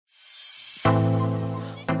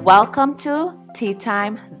Welcome to Tea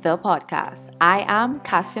Time, the podcast. I am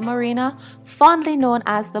Cassie Marina, fondly known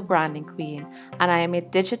as the Branding Queen, and I am a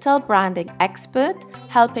digital branding expert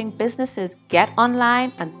helping businesses get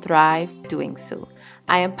online and thrive doing so.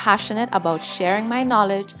 I am passionate about sharing my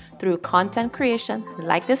knowledge through content creation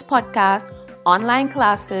like this podcast, online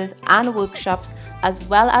classes, and workshops, as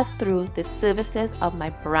well as through the services of my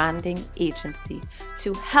branding agency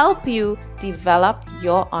to help you develop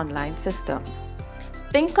your online systems.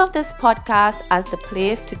 Think of this podcast as the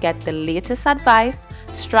place to get the latest advice,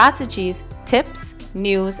 strategies, tips,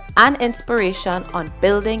 news, and inspiration on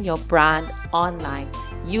building your brand online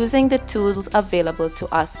using the tools available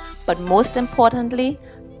to us, but most importantly,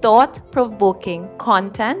 thought-provoking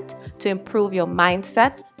content to improve your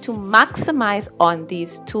mindset, to maximize on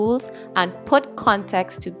these tools and put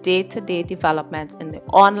context to day-to-day developments in the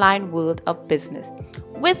online world of business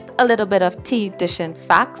with a little bit of tea dishing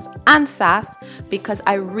facts and sass, because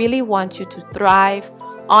I really want you to thrive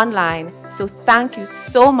online. So thank you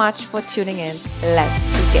so much for tuning in.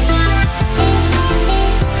 Let's begin.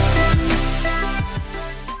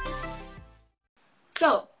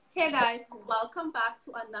 So, hey guys, welcome back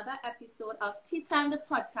to another episode of Tea Time the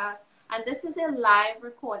podcast, and this is a live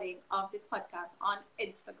recording of the podcast on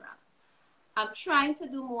Instagram. I'm trying to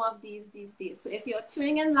do more of these days. So if you're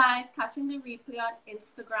tuning in live, catching the replay on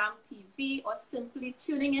Instagram TV, or simply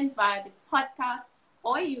tuning in via the podcast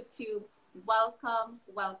or YouTube, welcome,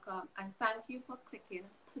 and thank you for clicking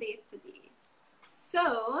play today.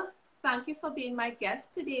 So thank you for being my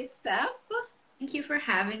guest today, Steph. Thank you for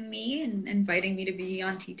having me and inviting me to be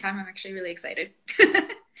on Tea Time. I'm actually really excited.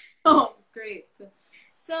 Oh, great.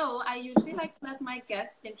 So I usually like to let my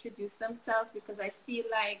guests introduce themselves because I feel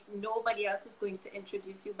like nobody else is going to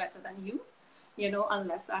introduce you better than you,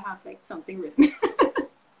 unless I have like something written.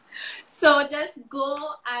 So just go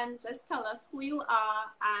and just tell us who you are,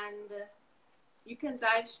 and you can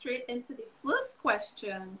dive straight into the first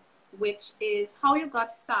question, which is how you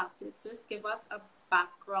got started. So just give us a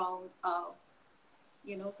background of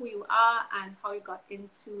who you are and how you got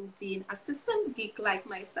into being a systems geek like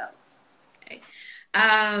myself. Okay.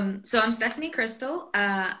 So I'm Stephanie Crystal.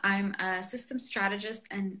 I'm a systems strategist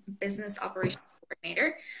and business operations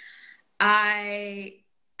coordinator. I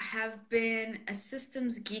have been a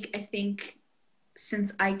systems geek, I think,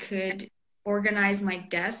 since I could organize my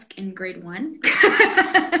desk in grade 1.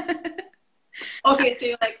 Okay, so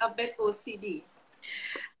you're like a bit OCD.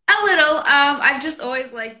 A little. I've just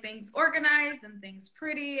always liked things organized and things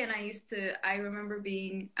pretty, and I remember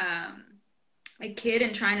being a kid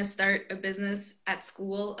and trying to start a business at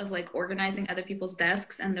school of like organizing other people's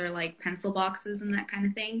desks and their like pencil boxes and that kind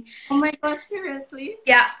of thing. Oh my gosh, seriously?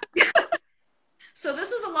 Yeah. So this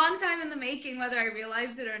was a long time in the making, whether I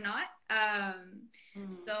realized it or not.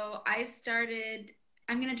 So I started,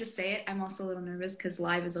 I'm going to just say it. I'm also a little nervous because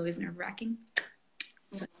live is always nerve-wracking.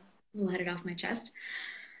 So I'll let it off my chest.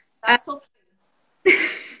 That's okay.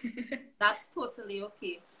 That's totally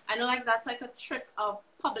okay. I know that's like a trick of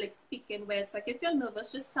public speaking where it's like, if you're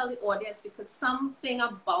nervous, just tell the audience, because something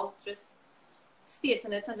about just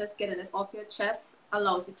stating it and just getting it off your chest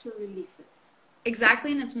allows you to release it.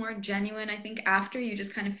 Exactly, and it's more genuine. I think after you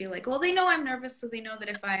just kind of feel like, well, they know I'm nervous, so they know that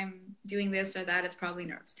if I'm doing this or that, it's probably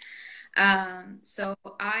nerves. So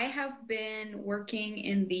I have been working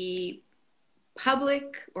in the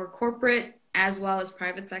public or corporate as well as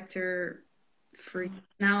private sector for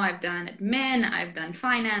now. I've done admin, I've done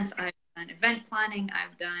finance, I've done event planning,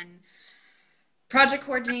 I've done project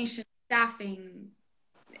coordination, staffing,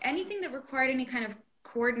 anything that required any kind of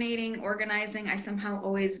coordinating, organizing. I somehow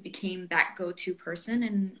always became that go-to person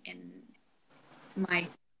in my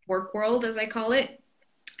work world, as I call it.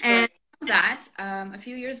 And that a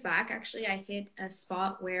few years back, actually, I hit a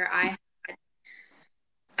spot where I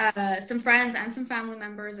had some friends and some family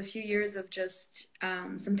members, a few years of just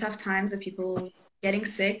some tough times of people getting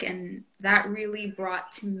sick, and that really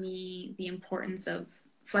brought to me the importance of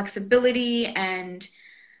flexibility and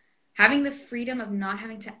having the freedom of not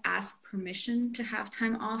having to ask permission to have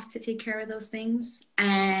time off to take care of those things.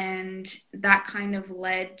 And that kind of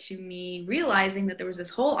led to me realizing that there was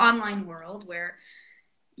this whole online world where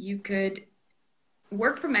you could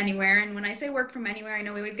work from anywhere. And when I say work from anywhere, I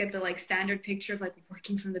know we always get the like standard picture of like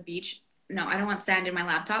working from the beach. No, I don't want sand in my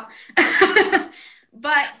laptop.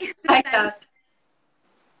 But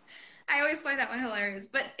I always find that one hilarious.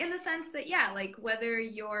 But in the sense that, yeah, like whether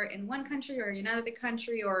you're in one country or another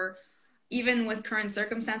country, or even with current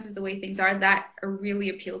circumstances, the way things are, that really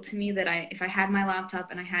appealed to me, that if I had my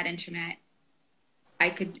laptop and I had internet, I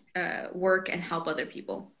could work and help other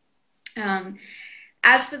people.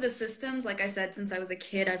 As for the systems, like I said, since I was a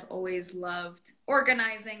kid, I've always loved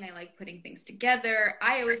organizing. I like putting things together.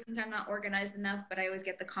 I always think I'm not organized enough, but I always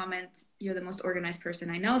get the comment, "You're the most organized person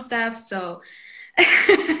I know, Steph." So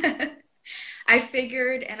I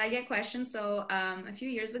figured, and I get questions. So a few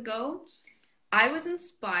years ago, I was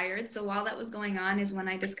inspired. So while that was going on, is when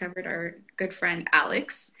I discovered our good friend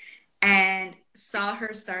Alex and saw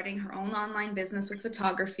her starting her own online business with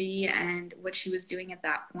photography and what she was doing at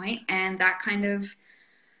that point. And that kind of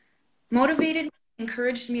motivated me,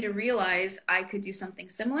 encouraged me to realize I could do something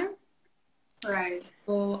similar. Right.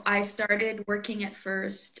 So I started working at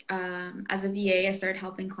first as a VA. I started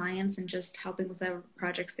helping clients and just helping with the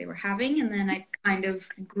projects they were having. And then I kind of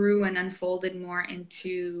grew and unfolded more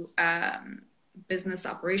into business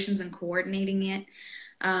operations and coordinating it.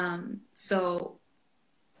 So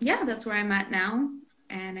yeah, that's where I'm at now.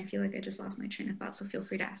 And I feel like I just lost my train of thought. So feel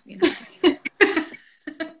free to ask me another.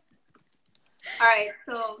 All right,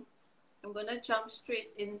 so I'm going to jump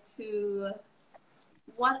straight into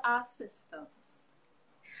what are systems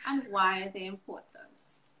and why are they important?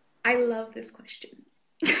 I love this question.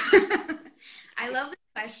 I love this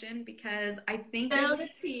question because I think spill the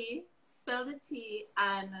tea,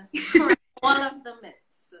 and correct all of the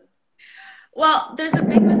myths. Well, there's a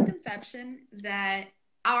big misconception that,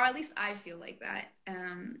 or at least I feel like that,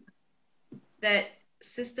 that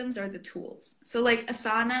systems are the tools. So like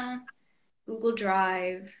Asana, Google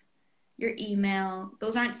Drive, your email,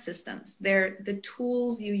 those aren't systems. They're the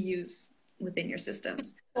tools you use within your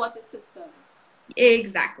systems. What the systems?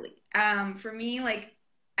 Exactly. For me, like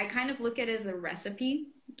I kind of look at it as a recipe.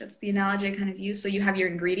 That's the analogy I kind of use. So you have your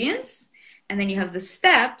ingredients, and then you have the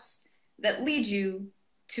steps that lead you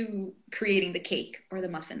to creating the cake or the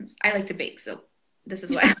muffins. I like to bake, so this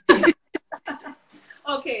is what.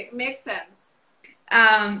 Okay, makes sense.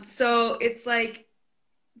 So it's like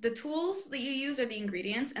the tools that you use are the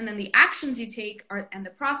ingredients, and then the actions you take are, and the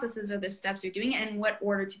processes are the steps you're doing it and what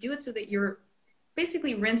order to do it, so that you're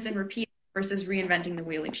basically rinse and repeat versus reinventing the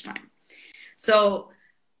wheel each time. So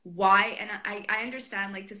why, and I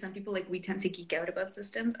understand, like to some people, like we tend to geek out about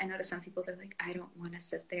systems. I know to some people they're like, I don't want to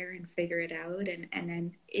sit there and figure it out, and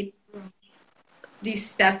then it these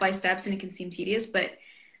step by steps, and it can seem tedious, but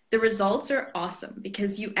the results are awesome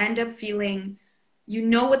because you end up feeling you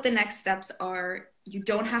know what the next steps are. You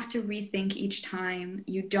don't have to rethink each time.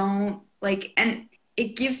 You don't like, and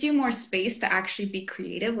it gives you more space to actually be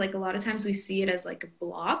creative. Like a lot of times we see it as like a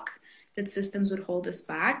block that systems would hold us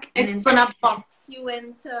back. And it's gonna box you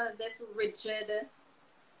into this rigid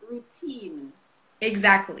routine.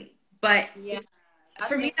 Exactly. But yeah,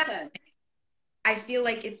 for me, I feel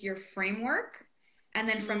like it's your framework. And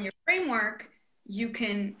then from your framework, you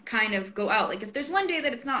can kind of go out. Like if there's one day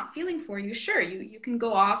that it's not feeling for you, sure, you can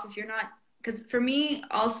go off if you're not, because for me,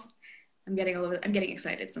 also, I'm getting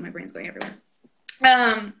excited, so my brain's going everywhere.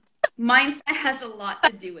 Mindset has a lot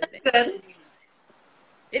to do with it.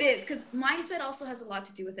 It is, because mindset also has a lot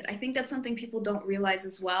to do with it. I think that's something people don't realize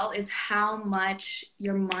as well, is how much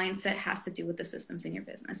your mindset has to do with the systems in your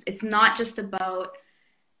business. It's not just about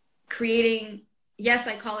creating, yes,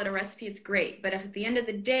 I call it a recipe, it's great, but if at the end of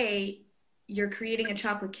the day, you're creating a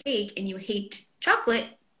chocolate cake and you hate chocolate,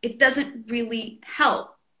 it doesn't really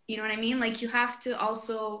help. You know what I mean? Like you have to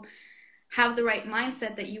also have the right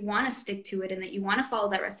mindset that you want to stick to it and that you want to follow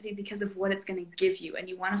that recipe because of what it's going to give you. And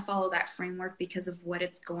you want to follow that framework because of what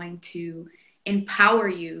it's going to empower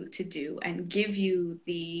you to do and give you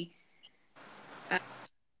the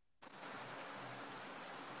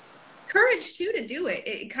courage to do it.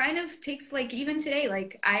 It kind of takes, like, even today,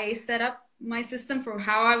 like I set up my system for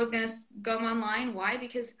how I was going to go online. Why?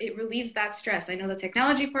 Because it relieves that stress. I know the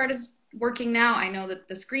technology part is working now. I know that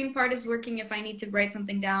the screen part is working if I need to write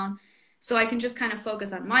something down. So I can just kind of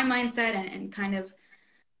focus on my mindset and kind of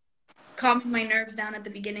calming my nerves down at the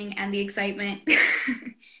beginning and the excitement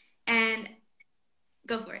and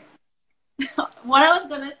go for it. What I was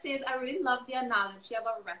going to say is I really love the analogy of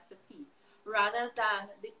a recipe rather than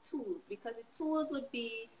the tools, because the tools would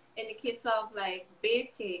be, in the case of like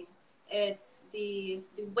baking, it's the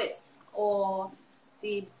whisk or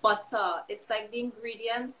the butter. It's like the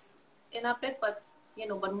ingredients in a bit, but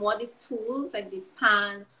but more the tools, like the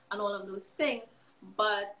pan and all of those things.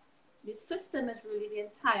 But the system is really the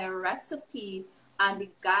entire recipe and the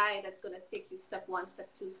guide that's going to take you step 1, step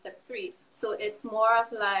 2, step 3. So it's more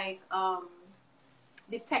of like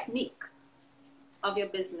the technique of your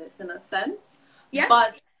business in a sense. Yeah.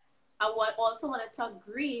 But I also wanted to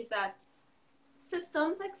agree that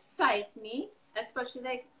systems excite me, especially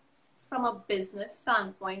like from a business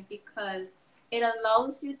standpoint, because it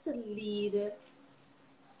allows you to lead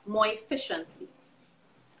more efficiently.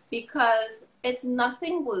 because it's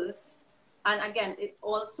nothing worse. And again, it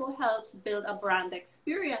also helps build a brand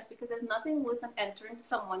experience, because there's nothing worse than entering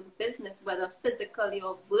someone's business, whether physically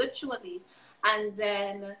or virtually, and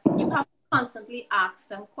then you have to constantly ask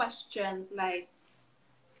them questions like,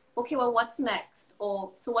 okay, well, what's next?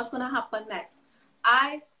 Or so what's going to happen next?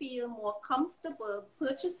 I feel more comfortable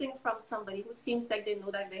purchasing from somebody who seems like they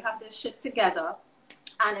know that they have their shit together.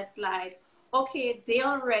 And it's like, okay, they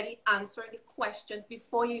already answered the questions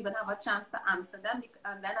before you even have a chance to answer them.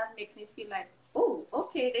 And then that makes me feel like, oh,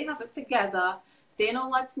 okay, they have it together. They know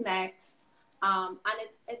what's next. And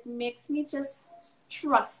it makes me just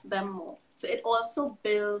trust them more. So it also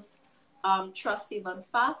builds trust even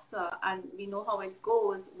faster. And we know how it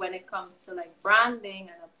goes when it comes to like branding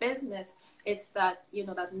and a business. It's that, you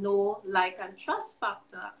know, that know, like, and trust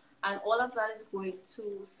factor. And all of that is going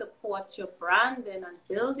to support your branding and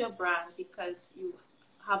build your brand, because you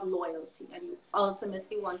have loyalty and you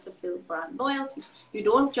ultimately want to build brand loyalty. You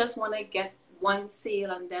don't just want to get one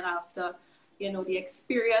sale and then after, you know, the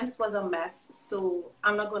experience was a mess, so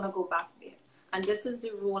I'm not going to go back there. And this is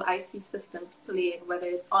the role I see systems playing, whether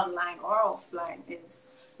it's online or offline, is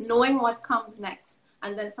knowing what comes next.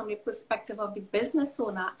 And then from the perspective of the business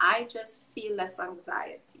owner, I just feel less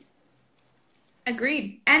anxiety.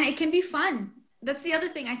 Agreed. And it can be fun. That's the other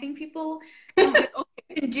thing. I think people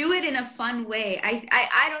can do it in a fun way.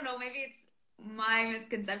 I don't know, maybe it's my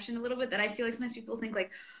misconception a little bit, that I feel like sometimes people think like,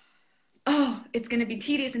 oh, it's going to be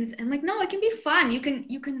tedious. And like, no, it can be fun. You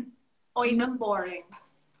can, or even boring.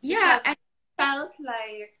 Yeah. And I felt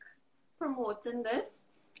like promoting this,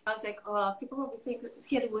 I was like, oh, people will be thinking,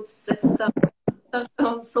 hear the word system.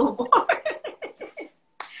 I'm so bored.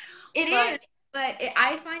 But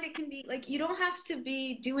I find it can be like, you don't have to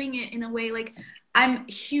be doing it in a way like, I'm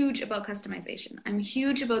huge about customization. I'm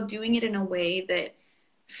huge about doing it in a way that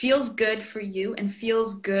feels good for you and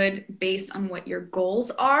feels good based on what your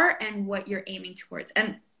goals are and what you're aiming towards.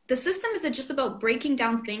 And the system is just about breaking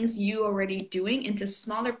down things you already doing into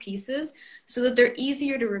smaller pieces so that they're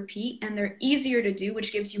easier to repeat and they're easier to do,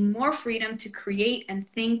 which gives you more freedom to create and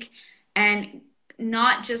think and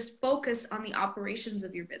not just focus on the operations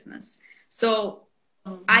of your business. So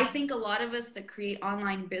I think a lot of us that create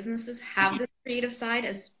online businesses have this creative side.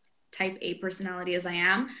 As type A personality as I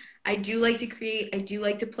am, I do like to create, I do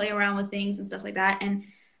like to play around with things and stuff like that. And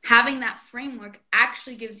having that framework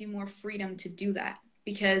actually gives you more freedom to do that,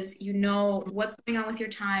 because you know what's going on with your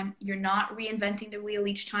time. You're not reinventing the wheel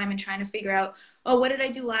each time and trying to figure out, oh, what did I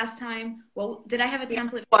do last time? Well, did I have a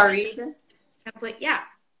template? Worried. Template? Yeah.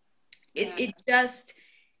 It just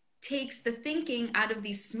takes the thinking out of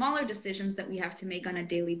these smaller decisions that we have to make on a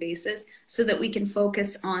daily basis so that we can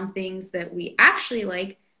focus on things that we actually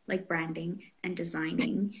like branding and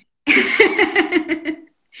designing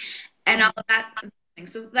and all of that.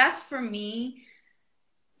 So that's, for me,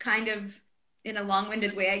 kind of in a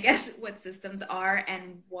long-winded way, I guess, what systems are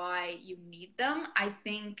and why you need them. I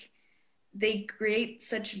think they create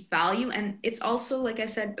such value, and it's also, like I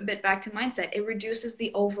said, a bit back to mindset. It reduces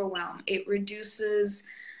the overwhelm. It reduces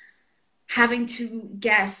having to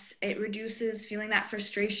guess. It reduces feeling that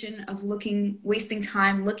frustration of wasting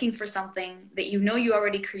time looking for something that you know you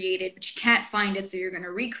already created, but you can't find it, so you're going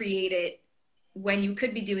to recreate it when you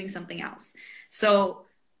could be doing something else. So,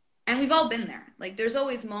 and we've all been there. Like, there's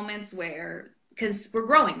always moments where, because we're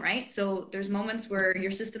growing, right? So there's moments where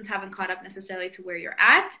your systems haven't caught up necessarily to where you're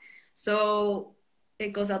at. So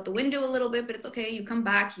it goes out the window a little bit, but it's okay. You come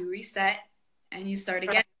back, you reset, and you start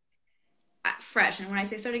again fresh. And when I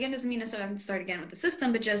say start again, doesn't mean necessarily having to start again with the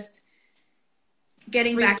system, but just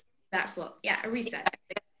getting back to that flow. Yeah, a reset.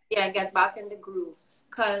 Yeah, get back in the groove.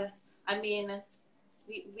 Because, I mean,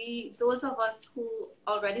 we those of us who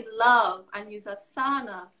already love and use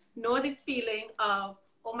Asana know the feeling of,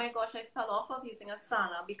 oh my gosh, I fell off of using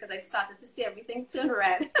Asana because I started to see everything turn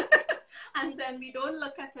red. And then we don't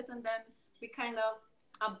look at it, and then we kind of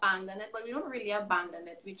abandon it, but we don't really abandon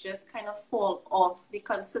it. We just kind of fall off the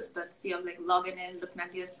consistency of like logging in, looking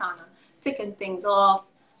at the Asana, ticking things off,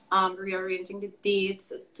 rearranging the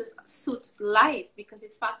dates to suit life, because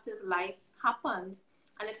the fact is life happens,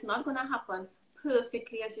 and it's not going to happen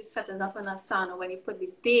perfectly as you set it up in Asana. When you put the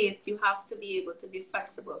date, you have to be able to be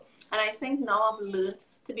flexible. And I think now I've learned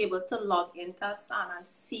to be able to log into Asana and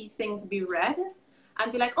see things be read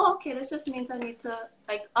and be like, oh, okay, this just means I need to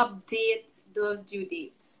like update those due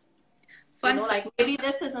dates. You know, like maybe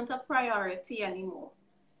this isn't a priority anymore.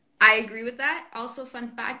 I agree with that. Also, fun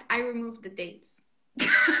fact, I removed the dates.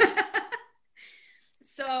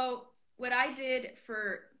 So what I did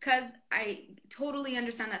because I totally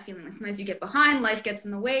understand that feeling. Like sometimes you get behind, life gets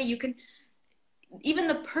in the way. You can, even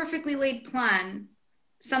the perfectly laid plan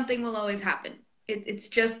something will always happen. It's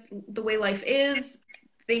just the way life is.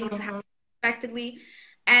 Things happen unexpectedly.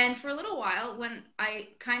 And for a little while, when I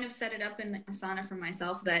kind of set it up in Asana for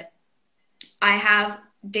myself that I have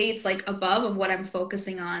dates like above of what I'm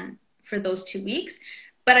focusing on for those 2 weeks,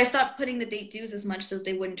 but I stopped putting the date dues as much so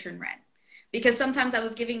they wouldn't turn red. Because sometimes I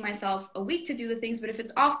was giving myself a week to do the things, but if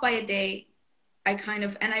it's off by a day, I kind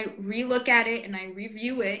of, and I relook at it and I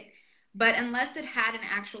review it. But unless it had an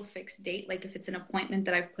actual fixed date, like if it's an appointment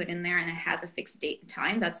that I've put in there and it has a fixed date and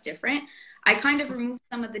time, that's different. I kind of removed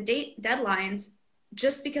some of the date deadlines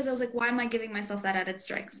just because I was like, why am I giving myself that added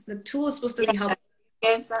stress? The tool is supposed to be helpful.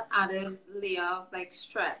 Gives that added layer of like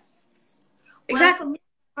stress. Exactly. Well, for me,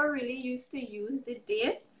 I really used to use the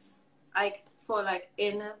dates like for like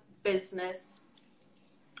in business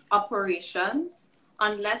operations,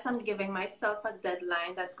 unless I'm giving myself a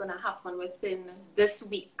deadline that's gonna happen within this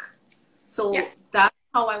week. So that's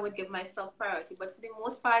how I would give myself priority. But for the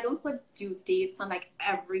most part, I don't put due dates on like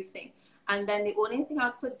everything. And then the only thing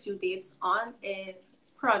I put due dates on is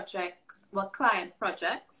client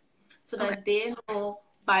projects, so that they know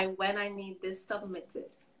by when I need this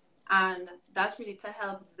submitted. And that's really to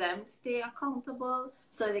help them stay accountable,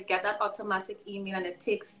 so they get that automatic email and it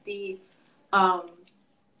takes the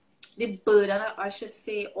burden, I should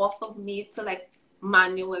say, off of me to like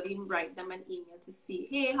manually write them an email to see,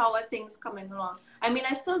 hey, how are things coming along? I mean,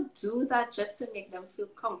 I still do that just to make them feel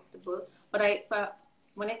comfortable, but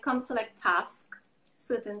when it comes to like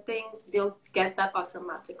certain things, they'll get that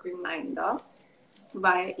automatic reminder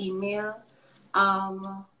via email.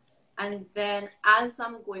 And then as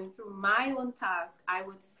I'm going through my own task, I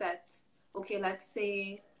would set, okay, let's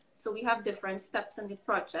say, so we have different steps in the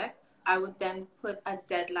project. I would then put a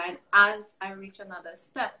deadline as I reach another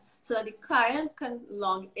step, so that the client can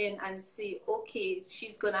log in and see, okay,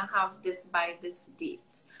 she's going to have this by this date.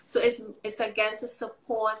 So it's again to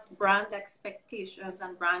support brand expectations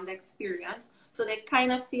and brand experience, so they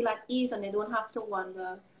kind of feel at ease and they don't have to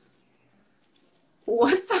wonder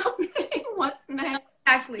what's happening, what's next.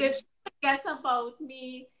 Exactly. They forget about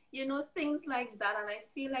me, things like that. And I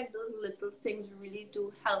feel like those little things really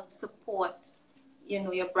do help support,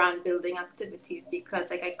 your brand building activities, because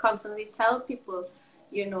like I constantly tell people,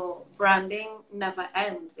 branding never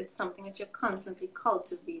ends. It's something that you're constantly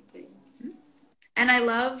cultivating. And I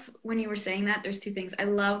love when you were saying that, there's two things. I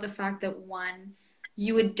love the fact that one,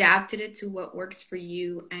 you adapted it to what works for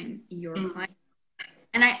you and your client.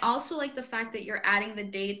 And I also like the fact that you're adding the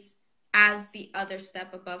dates as the other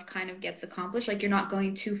step above kind of gets accomplished. Like you're not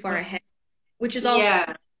going too far ahead, which is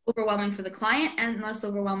also overwhelming for the client and less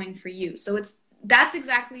overwhelming for you. So that's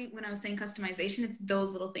exactly when I was saying customization. It's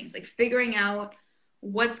those little things, like figuring out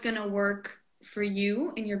what's going to work for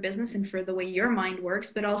you in your business and for the way your mind works,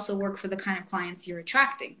 but also work for the kind of clients you're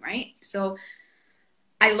attracting, right? So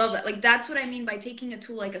I love that. Like that's what I mean by taking a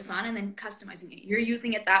tool like Asana and then customizing it. You're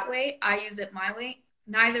using it that way. I use it my way.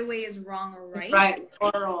 Neither way is wrong or right. Right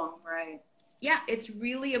or wrong, right. Yeah, it's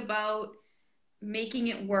really about making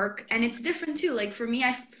it work. And it's different too. Like for me,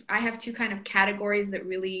 I have two kind of categories that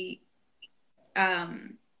really,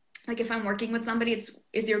 like if I'm working with somebody,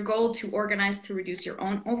 is your goal to organize to reduce your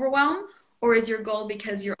own overwhelm? Or is your goal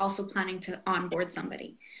because you're also planning to onboard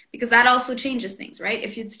somebody? Because that also changes things, right?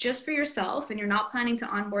 If it's just for yourself and you're not planning to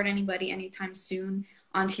onboard anybody anytime soon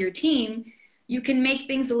onto your team, you can make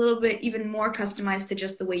things a little bit even more customized to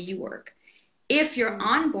just the way you work. If you're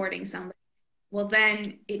onboarding somebody, well,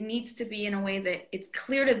 then it needs to be in a way that it's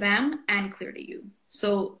clear to them and clear to you.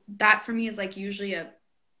 So that for me is like usually a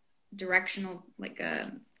directional, like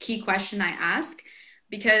a key question I ask,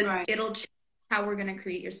 because it'll change how we're going to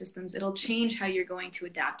create your systems. It'll change how you're going to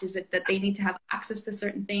adapt. Is it that they need to have access to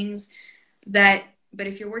certain things but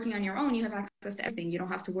if you're working on your own, you have access to everything. You don't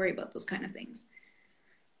have to worry about those kind of things.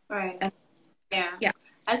 Right. Yeah.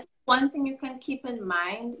 And one thing you can keep in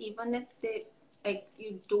mind, even if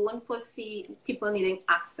you don't foresee people needing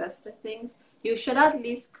access to things, you should at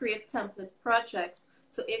least create template projects.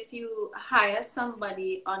 So if you hire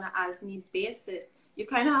somebody on an as-need basis, you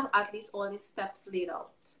kind of have at least all these steps laid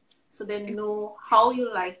out, so they know how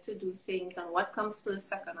you like to do things and what comes first,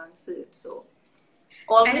 second, and third. So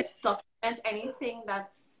always document anything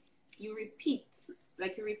that you repeat,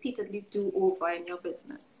 like you repeatedly do over in your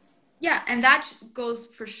business. Yeah, and that goes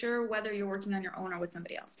for sure whether you're working on your own or with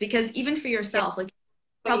somebody else. Because even for yourself, like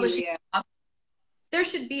publishing, there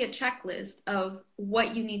should be a checklist of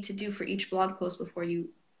what you need to do for each blog post before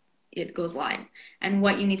it goes live, and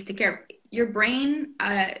what you need to take care of. Your brain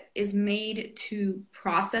is made to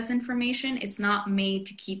process information. It's not made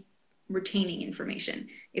to keep retaining information,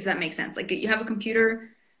 if that makes sense. Like you have a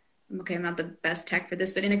computer, okay, I'm not the best tech for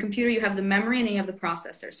this, but in a computer, you have the memory and then you have the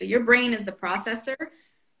processor. So your brain is the processor.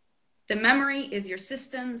 The memory is your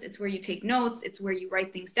systems. It's where you take notes. It's where you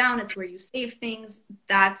write things down. It's where you save things.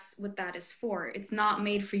 That's what that is for. It's not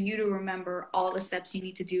made for you to remember all the steps you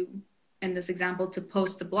need to do, in this example, to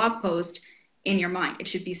post the blog post in your mind. It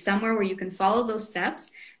should be somewhere where you can follow those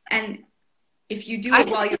steps. And if you do it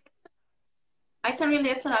while you're... I can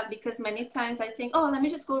relate to that because many times I think, oh, let me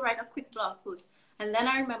just go write a quick blog post. And then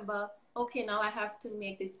I remember, okay, now I have to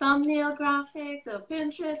make the thumbnail graphic, the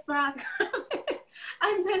Pinterest background.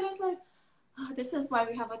 And then it's like, oh, this is why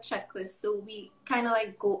we have a checklist. So we kind of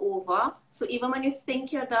like go over. So even when you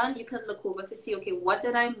think you're done, you can look over to see, okay, what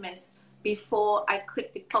did I miss before I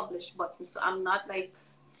click the publish button? So I'm not like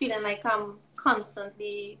feeling like I'm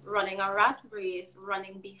constantly running a rat race,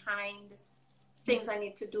 running behind things I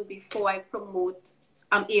need to do before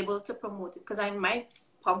I'm able to promote it. Because I might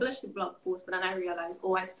publish the blog post, but then I realize,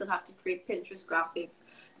 oh, I still have to create Pinterest graphics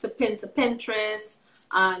to pin to Pinterest.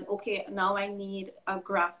 And okay, now I need a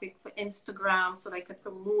graphic for Instagram so that I can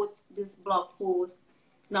promote this blog post.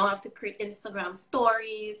 Now I have to create Instagram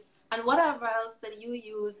stories and whatever else that you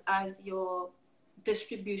use as your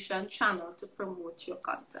distribution channel to promote your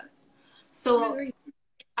content. So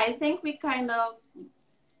I think we kind of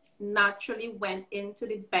naturally went into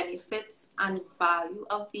the benefits and value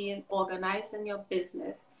of being organized in your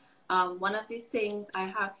business. One of the things I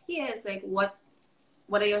have here is like, what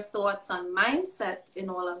are your thoughts on mindset in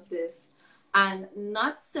all of this? And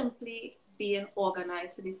not simply being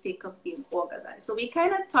organized for the sake of being organized. So we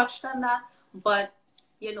kind of touched on that, but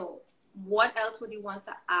you know, what else would you want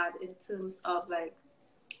to add in terms of like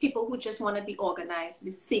people who just want to be organized for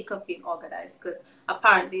the sake of being organized? Because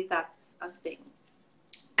apparently that's a thing.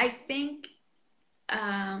 I think,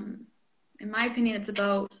 in my opinion, it's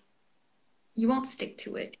about, you won't stick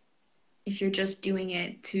to it if you're just doing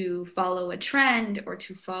it to follow a trend or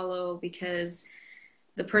to follow because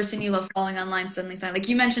the person you love following online suddenly started, like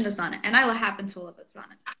you mentioned Asana, and I happen to love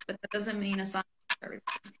Asana, but that doesn't mean Asana is for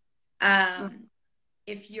everybody.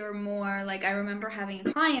 If you're more like, I remember having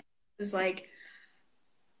a client who was like,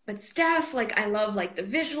 but Steph, like I love like the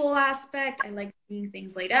visual aspect. I like seeing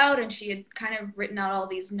things laid out, and she had kind of written out all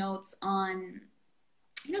these notes on,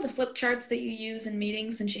 you know, the flip charts that you use in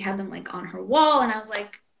meetings, and she had them like on her wall, and I was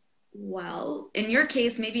like, well, in your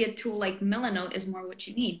case, maybe a tool like Milanote is more what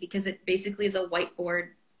you need because it basically is a whiteboard,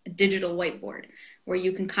 a digital whiteboard, where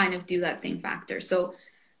you can kind of do that same factor. So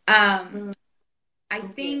I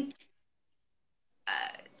think,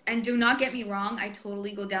 and do not get me wrong, I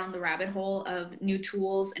totally go down the rabbit hole of new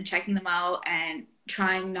tools and checking them out and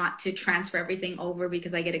trying not to transfer everything over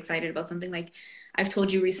because I get excited about something. Like I've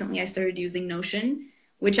told you recently, I started using Notion,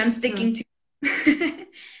 which I'm sticking to.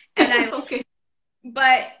 And okay.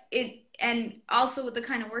 But and also with the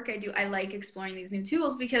kind of work I do, I like exploring these new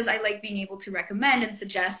tools because I like being able to recommend and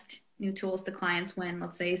suggest new tools to clients when,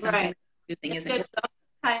 let's say, something using isn't.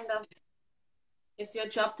 It's your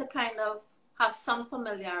job to kind of have some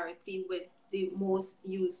familiarity with the most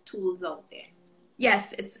used tools out there.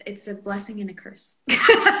 Yes, it's a blessing and a curse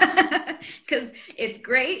because it's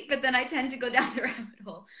great, but then I tend to go down the rabbit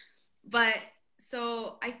hole. But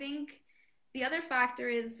so I think the other factor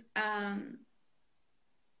is,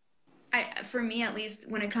 for me at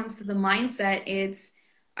least, when it comes to the mindset, it's,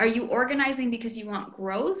 are you organizing because you want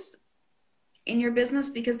growth in your business?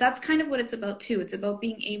 Because that's kind of what it's about too. It's about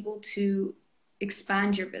being able to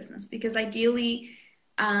expand your business because ideally,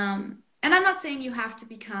 and I'm not saying you have to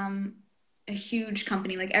become a huge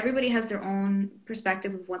company. Like everybody has their own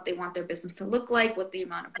perspective of what they want their business to look like, what the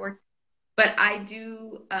amount of work, but I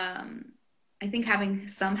do, I think having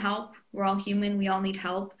some help, we're all human, we all need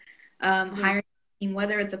help, hiring,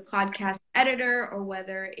 whether it's a podcast editor or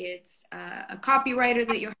whether it's a copywriter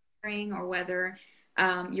that you're hiring or whether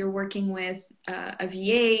you're working with a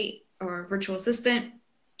VA or a virtual assistant,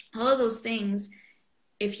 all of those things,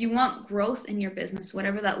 if you want growth in your business,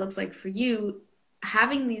 whatever that looks like for you,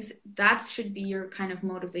 having these, that should be your kind of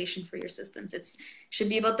motivation for your systems. It should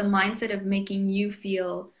be about the mindset of making you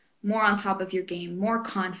feel more on top of your game, more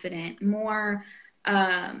confident, more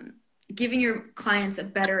giving your clients a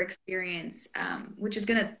better experience, which is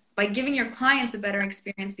going to, by giving your clients a better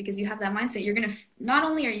experience, because you have that mindset, you're going to, not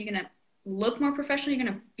only are you going to look more professional, you're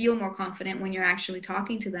going to feel more confident when you're actually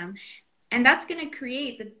talking to them. And that's going to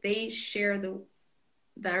create that they share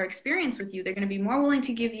their experience with you. They're going to be more willing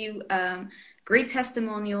to give you great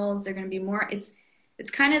testimonials. They're going to be more, it's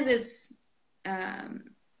kind of this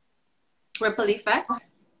ripple effect.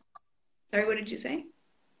 Sorry, what did you say?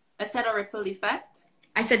 I said a ripple effect.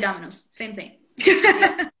 I said dominoes, same thing.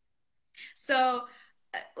 So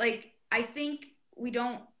like, I think we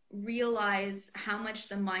don't realize how much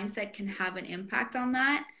the mindset can have an impact on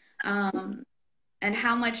that, and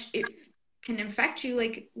how much it can affect you,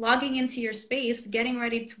 like logging into your space, getting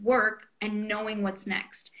ready to work, and knowing what's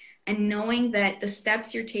next, and knowing that the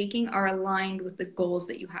steps you're taking are aligned with the goals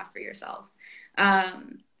that you have for yourself. I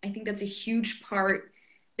think that's a huge part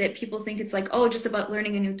that people think it's like, oh, just about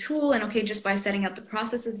learning a new tool, and okay, just by setting up the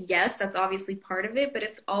processes. Yes, that's obviously part of it, but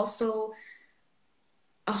it's also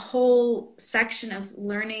a whole section of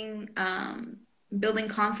learning, building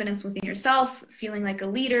confidence within yourself, feeling like a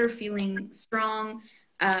leader, feeling strong,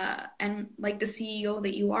 and like the CEO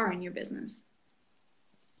that you are in your business.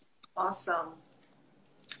 Awesome.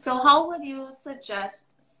 So how would you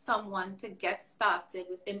suggest someone to get started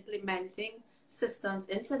with implementing systems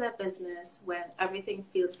into their business when everything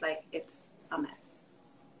feels like it's a mess?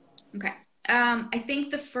 Okay. I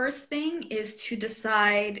think the first thing is to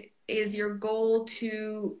decide, is your goal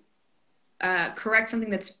to correct something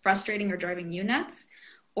that's frustrating or driving you nuts?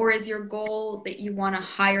 Or is your goal that you want to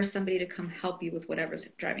hire somebody to come help you with whatever's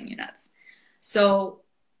driving you nuts? So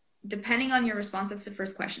depending on your response, that's the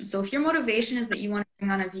first question. So if your motivation is that you want to bring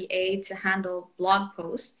on a VA to handle blog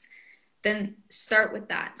posts, then start with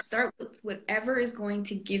that. Start with whatever is going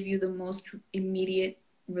to give you the most immediate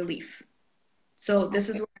relief. So this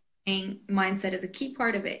is where I'm saying mindset is a key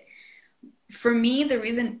part of it. For me, the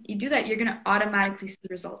reason you do that, you're going to automatically see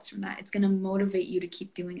results from that. It's going to motivate you to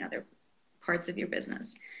keep doing other parts of your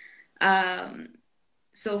business.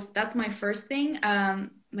 So that's my first thing.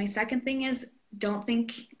 My second thing is,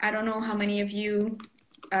 I don't know how many of you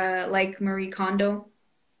like Marie Kondo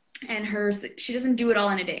and hers. She doesn't do it all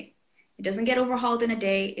in a day. It doesn't get overhauled in a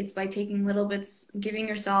day. It's by taking little bits, giving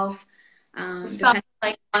yourself. Start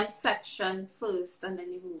like one section first and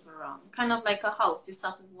then you move around. Kind of like a house. You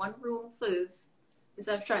start with one room first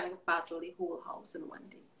instead of trying to battle the whole house in one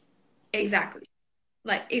day. Exactly.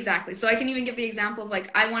 Exactly. So I can even give the example of like,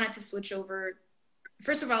 I wanted to switch over.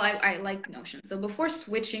 First of all, I like Notion. So before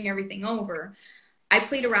switching everything over, I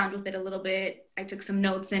played around with it a little bit. I took some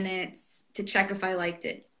notes in it to check if I liked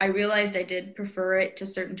it. I realized I did prefer it to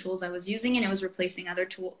certain tools I was using, and it was replacing other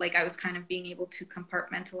tools. Like I was kind of being able to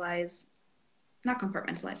I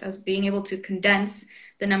was being able to condense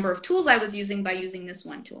the number of tools I was using by using this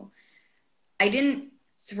one tool. I didn't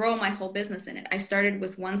throw my whole business in it. I started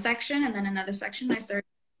with one section and then another section. I started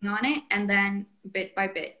on it, and then bit by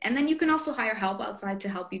bit. And then you can also hire help outside to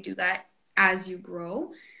help you do that as you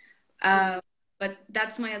grow. But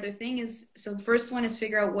that's my other thing is, so the first one is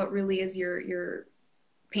figure out what really is your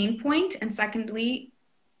pain point. And secondly,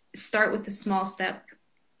 start with a small step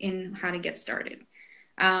in how to get started.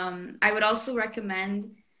 I would also recommend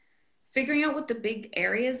figuring out what the big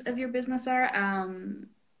areas of your business are,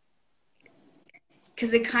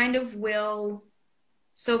 because it kind of will.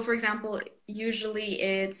 So for example, usually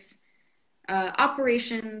it's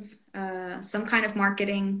operations, some kind of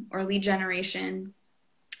marketing or lead generation.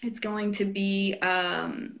 It's going to be,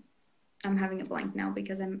 I'm having a blank now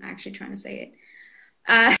because I'm actually trying to say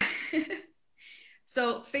it.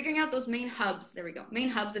 So figuring out those main hubs, there we go, main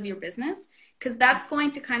hubs of your business, because that's going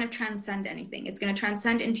to kind of transcend anything. It's going to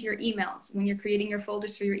transcend into your emails. When you're creating your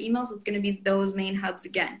folders for your emails, it's going to be those main hubs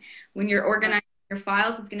again. When you're organizing your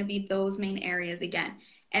files, it's going to be those main areas again.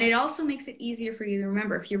 And it also makes it easier for you to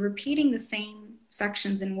remember. If you're repeating the same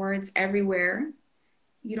sections and words everywhere,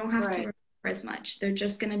 you don't have to remember as much. They're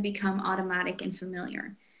just going to become automatic and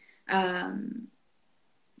familiar.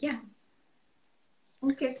 Yeah.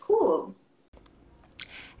 Okay, cool.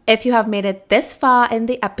 If you have made it this far in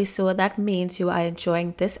the episode, that means you are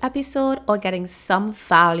enjoying this episode or getting some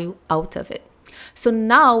value out of it. So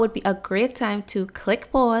now would be a great time to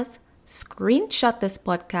click pause, screenshot this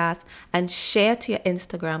podcast, and share to your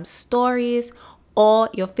Instagram stories or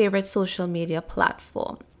your favorite social media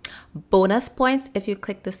platform. Bonus points if you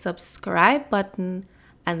click the subscribe button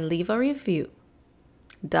and leave a review.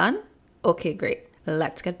 Done? Okay, great.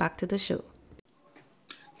 Let's get back to the show.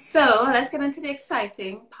 So let's get into the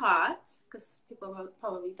exciting part, because people are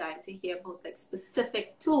probably dying to hear about like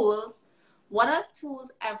specific tools. What are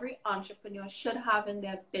tools every entrepreneur should have in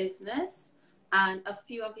their business, and a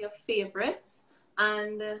few of your favorites?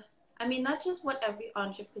 And I mean, not just what every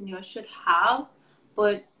entrepreneur should have,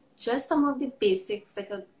 but just some of the basics,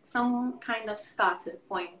 like some kind of starting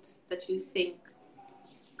point that you think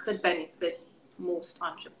could benefit most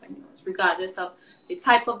entrepreneurs, regardless of the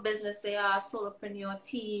type of business they are, solopreneur,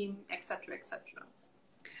 team, etc., etc.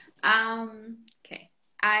 Okay.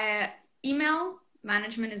 Email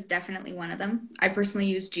management is definitely one of them. I personally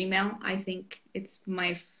use Gmail. I think it's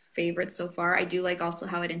my favorites so far. I do like also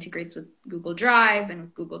how it integrates with Google Drive and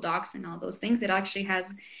with Google Docs and all those things. It actually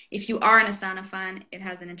has, if you are an Asana fan, it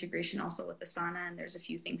has an integration also with Asana, and there's a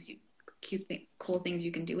few things cool things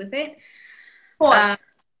you can do with it.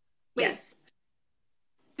 Yes.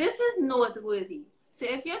 This is noteworthy. So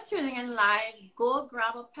if you're tuning in live, go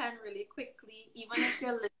grab a pen really quickly. Even if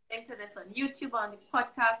you're listening to this on YouTube or on the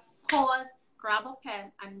podcast, pause, grab a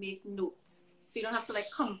pen, and make notes. So you don't have to like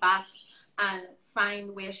come back and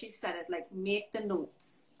find where she said it. Like, make the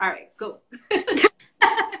notes. All right, go.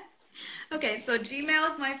 Okay, so Gmail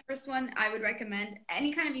is my first one. I would recommend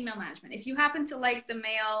any kind of email management. If you happen to like the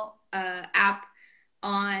Mail app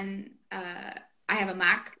on, I have a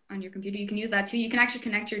Mac on your computer, you can use that too. You can actually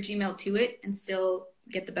connect your Gmail to it and still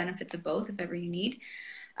get the benefits of both if ever you need.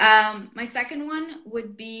 My second one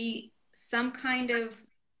would be some kind of,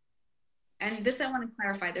 and this I want to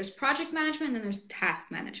clarify, there's project management and then there's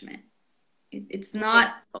task management. It's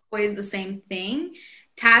not always the same thing.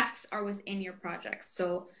 Tasks are within your projects.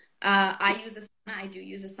 So I do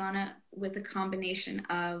use Asana with a combination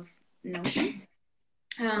of Notion.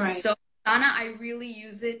 Right. So Asana, I really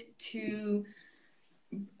use it to,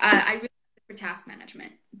 I really use it for task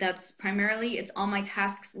management. That's primarily, it's all my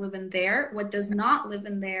tasks live in there. What does not live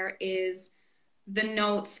in there is the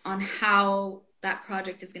notes on how that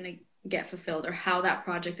project is going to get fulfilled or how that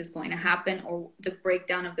project is going to happen, or the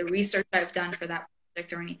breakdown of the research I've done for that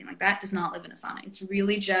project or anything like that does not live in Asana. It's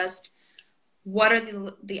really just what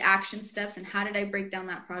are the action steps and how did I break down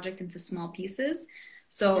that project into small pieces.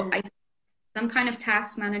 So some kind of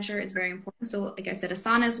task manager is very important. So like I said,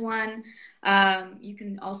 Asana is one. You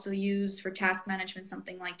can also use for task management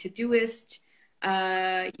something like Todoist.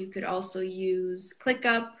 You could also use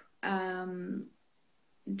ClickUp.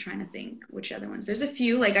 I'm trying to think which other ones. There's a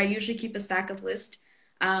few. Like I usually keep a stack of lists.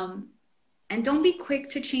 And don't be quick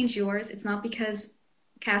to change yours. It's not because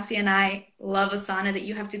Cassie and I love Asana that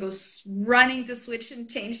you have to go running to switch and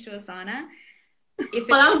change to Asana.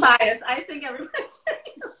 I'm biased. I think everybody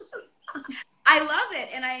I love it,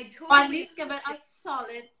 and I totally... Or at least give it a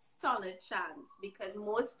solid chance, because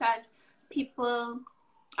most times people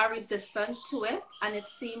are resistant to it and it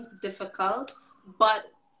seems difficult,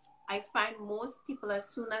 but I find most people, as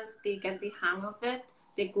soon as they get the hang of it,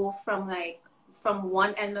 they go from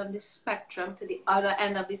one end of the spectrum to the other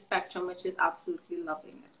end of the spectrum, which is absolutely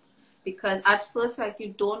loving it. Because at first, like,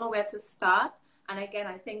 you don't know where to start. And again,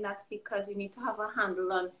 I think that's because you need to have a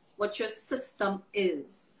handle on what your system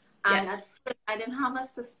is. And yes. At first, I didn't have a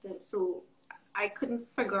system, so I couldn't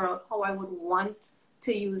figure out how I would want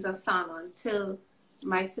to use Asana until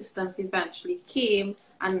my systems eventually came.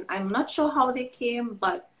 And I'm not sure how they came,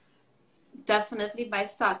 but definitely by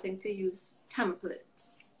starting to use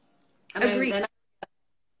templates. Agreed.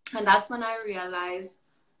 And that's when I realized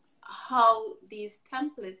how these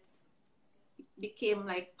templates became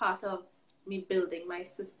like part of me building my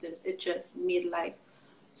systems. It just made life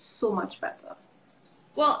so much better.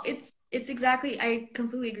 Well, it's exactly, I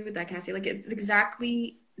completely agree with that, Cassie. Like, it's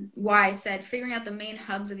exactly why I said figuring out the main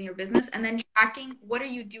hubs of your business and then tracking what are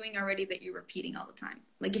you doing already that you're repeating all the time.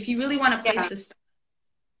 Like, if you really want to place this stuff,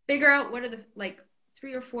 figure out what are the like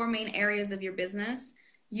 3 or 4 main areas of your business.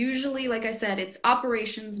 Usually, like I said, it's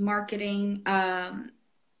operations, marketing,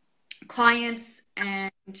 clients,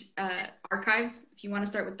 and archives. If you want to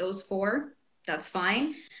start with those 4, that's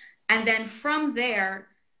fine. And then from there,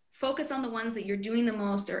 focus on the ones that you're doing the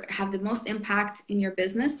most or have the most impact in your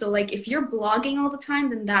business. So like if you're blogging all the time,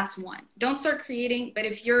 then that's one. Don't start creating, but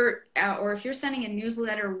if you're sending a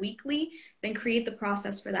newsletter weekly, then create the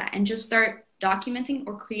process for that and just start documenting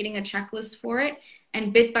or creating a checklist for it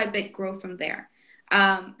and bit by bit grow from there.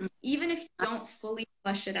 Even if you don't fully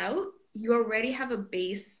flesh it out, you already have a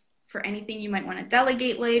base for anything you might want to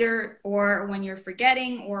delegate later or when you're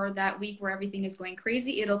forgetting or that week where everything is going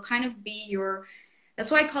crazy. It'll kind of be that's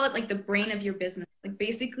why I call it like the brain of your business. Like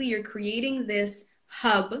basically you're creating this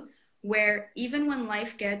hub where even when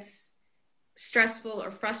life gets stressful or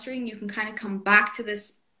frustrating, you can kind of come back to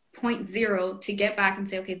this point 0 to get back and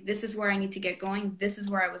say, okay, this is where I need to get going. This is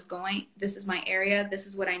where I was going. This is my area. This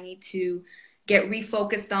is what I need to get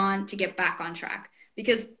refocused on to get back on track.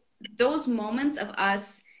 Because those moments of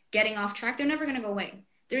us getting off track, they're never going to go away.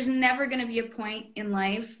 There's never going to be a point in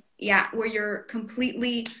life, where you're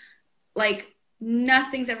completely like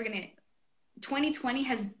nothing's ever going to. 2020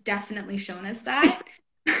 has definitely shown us that.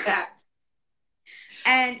 Yeah.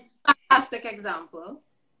 And fantastic example.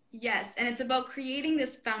 Yes, and it's about creating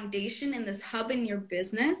this foundation and this hub in your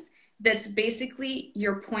business that's basically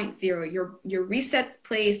your point 0, your reset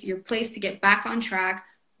place, your place to get back on track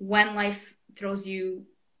when life throws you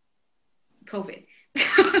COVID.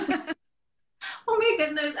 Oh my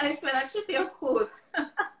goodness, I swear that should be a quote.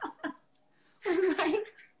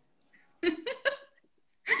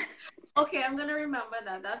 Okay, I'm gonna remember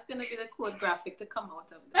that. That's gonna be the quote graphic to come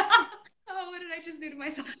out of this. Oh, what did I just do to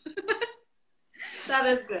myself? That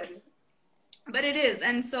is good. But it is.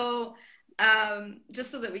 And so,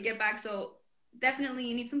 just so that we get back, so definitely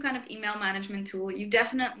you need some kind of email management tool. You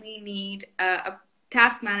definitely need a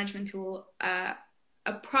task management tool, a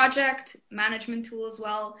project management tool as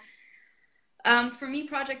well. For me,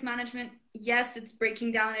 project management, yes, it's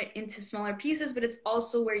breaking down it into smaller pieces, but it's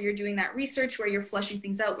also where you're doing that research, where you're fleshing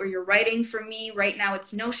things out, where you're writing. For me, right now,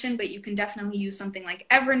 it's Notion, but you can definitely use something like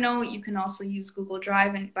Evernote. You can also use Google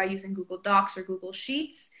Drive and by using Google Docs or Google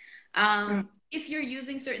Sheets. If you're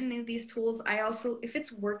using certain of these tools, if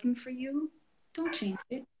it's working for you, don't change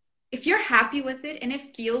it. If you're happy with it and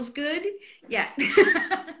it feels good, yeah.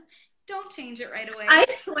 Don't change it right away. I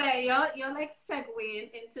swear, you're like segueing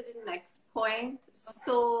into the next point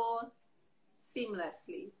so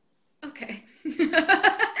seamlessly. Okay.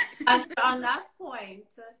 As on that point,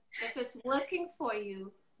 if it's working for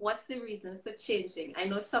you, what's the reason for changing? I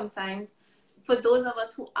know sometimes for those of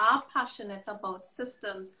us who are passionate about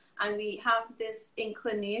systems and we have this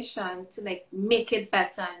inclination to like make it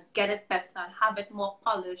better and get it better and have it more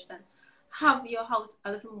polished and have your house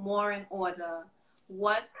a little more in order.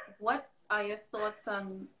 What are your thoughts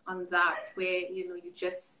on that, where you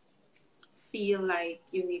just feel like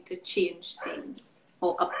you need to change things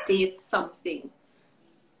or update something?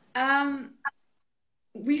 I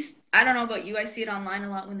don't know about you, I see it online a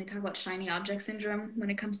lot when they talk about shiny object syndrome when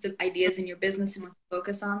it comes to ideas in your business and what to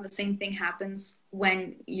focus on. The same thing happens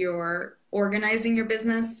when you're organizing your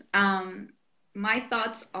business. My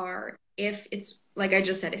thoughts are, if it's like I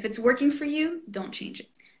just said, if it's working for you, don't change it.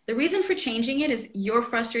 The reason for changing it is you're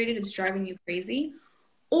frustrated, it's driving you crazy,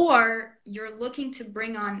 or you're looking to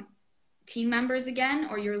bring on team members again,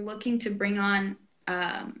 or you're looking to bring on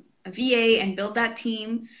a VA and build that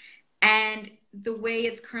team, and the way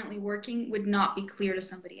it's currently working would not be clear to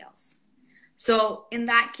somebody else. So in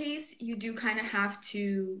that case, you do kind of have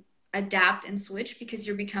to adapt and switch, because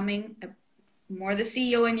you're becoming more the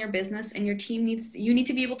CEO in your business, and you need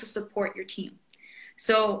to be able to support your team.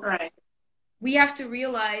 So right. We have to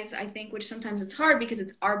realize, I think, which sometimes it's hard because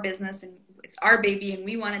it's our business and it's our baby and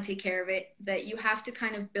we want to take care of it, that you have to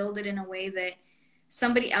kind of build it in a way that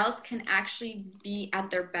somebody else can actually be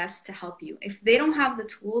at their best to help you. If they don't have the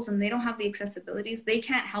tools and they don't have the accessibilities, they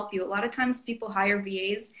can't help you. A lot of times people hire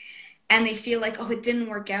VAs and they feel like, oh, it didn't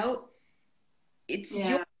work out. It's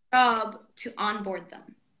your job to onboard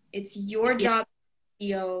them. It's your job,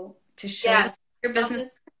 CEO, to show your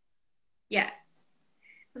business. Yeah.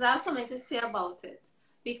 Because I have something to say about it.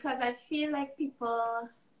 Because I feel like people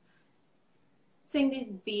think the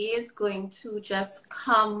VA is going to just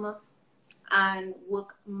come and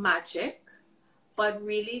work magic, but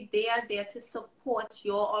really they are there to support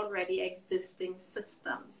your already existing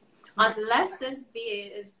systems. Unless this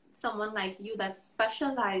VA is someone like you that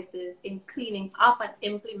specializes in cleaning up and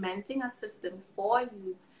implementing a system for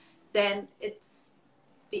you, then it's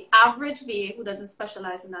the average VA who doesn't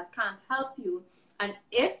specialize in that can't help you. And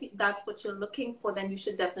if that's what you're looking for, then you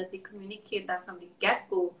should definitely communicate that from the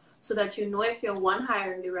get-go, so that you know if you're, one,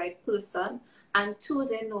 hiring the right person, and two,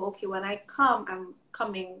 they know, okay, when I come, I'm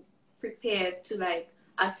coming prepared to like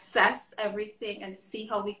assess everything and see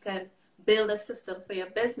how we can build a system for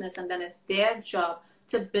your business. And then it's their job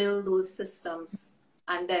to build those systems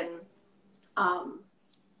and then,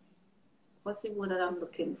 what's the word that I'm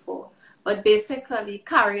looking for? But basically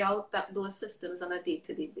carry out those systems on a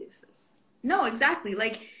day-to-day basis. No, exactly.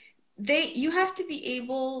 Like you have to be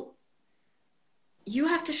able, you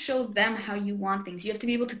have to show them how you want things. You have to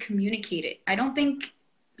be able to communicate it. I don't think,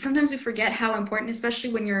 sometimes we forget how important,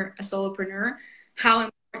 especially when you're a solopreneur, how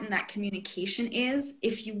important that communication is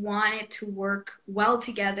if you want it to work well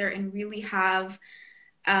together and really have,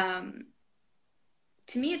 to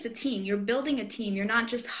me, it's a team. You're building a team. You're not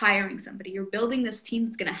just hiring somebody. You're building this team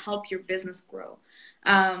that's going to help your business grow.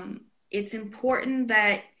 It's important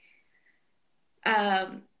that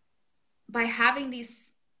by having these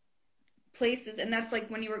places, and that's like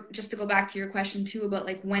when you were, just to go back to your question too about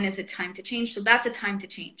like when is it time to change, so that's a time to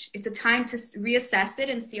change. It's a time to reassess it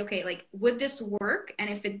and see, okay, like would this work? And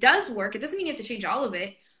if it does work, it doesn't mean you have to change all of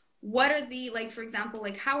it. What are the, like, for example,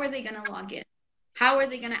 like how are they going to log in? How are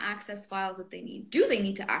they going to access files that they need? Do they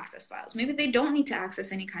need to access files? Maybe they don't need to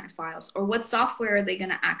access any kind of files. Or what software are they going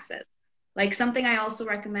to access? Like something I also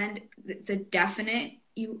recommend, it's a definite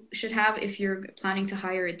you should have if you're planning to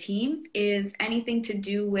hire a team, is anything to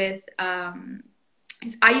do with, I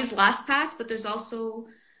use LastPass, but there's also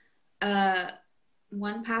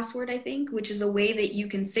 1Password, I think, which is a way that you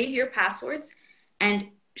can save your passwords and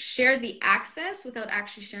share the access without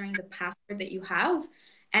actually sharing the password that you have.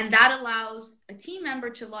 And that allows a team member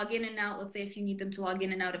to log in and out. Let's say if you need them to log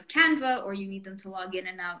in and out of Canva, or you need them to log in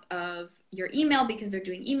and out of your email because they're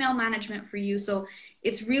doing email management for you. So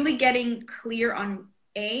it's really getting clear on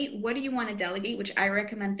what do you want to delegate, which I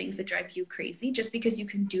recommend things that drive you crazy. Just because you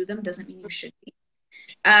can do them doesn't mean you should be.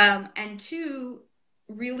 And two,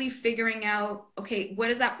 really figuring out, okay, what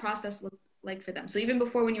does that process look like for them? So even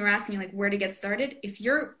before, when you were asking like where to get started, if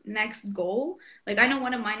your next goal, like I know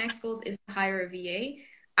one of my next goals is to hire a VA,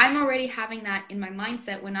 I'm already having that in my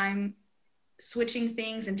mindset when I'm switching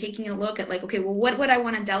things and taking a look at like, okay, well, what would I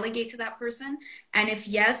want to delegate to that person? And if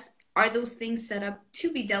yes, are those things set up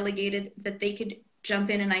to be delegated that they could jump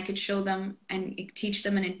in and I could show them and teach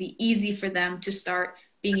them, and it'd be easy for them to start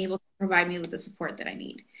being able to provide me with the support that I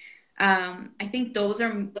need. I think those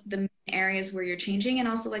are the main areas where you're changing. And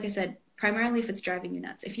also, like I said, primarily if it's driving you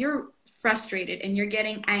nuts. If you're frustrated and you're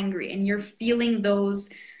getting angry and you're feeling those,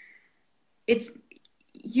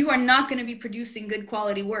 you are not going to be producing good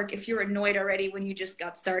quality work if you're annoyed already when you just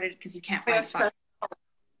got started because you can't find file.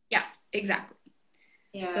 Yeah, exactly.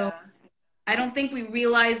 Yeah. So I don't think we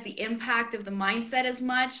realize the impact of the mindset as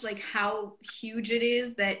much, like how huge it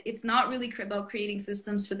is, that it's not really about creating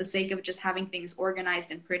systems for the sake of just having things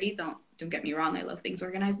organized and pretty. Don't get me wrong, I love things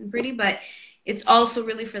organized and pretty, but it's also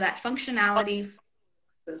really for that functionality.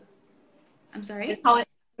 I'm sorry? It's how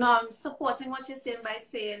I'm supporting what you're saying by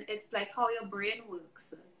saying it's like how your brain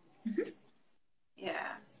works. Mm-hmm.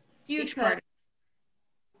 Yeah. Huge part.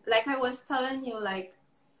 Like I was telling you, like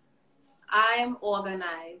I'm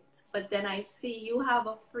organized, but then I see you have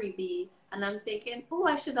a freebie and I'm thinking, oh,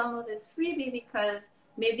 I should download this freebie because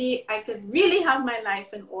maybe I could really have my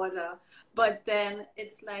life in order. But then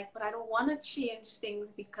it's like, but I don't want to change things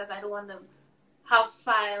because I don't want to have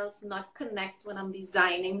files not connect when I'm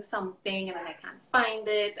designing something and then I can't find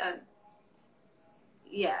it. And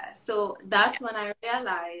yeah, so that's when I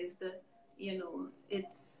realized, you know, if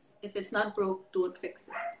it's not broke, don't fix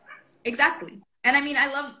it. Exactly. And I mean,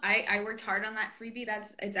 I worked hard on that freebie.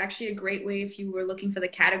 It's actually a great way if you were looking for the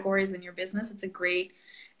categories in your business. It's a great,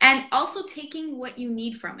 and also taking what you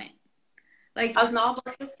need from it. Like I was not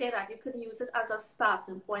about to say that you could use it as a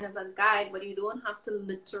starting point, as a guide, but you don't have to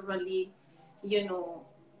literally, you know,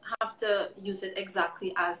 have to use it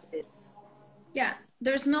exactly as is. Yeah,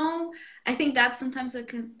 I think that's sometimes a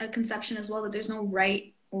conception as well, that there's no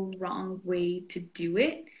right or wrong way to do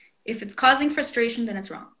it. If it's causing frustration, then it's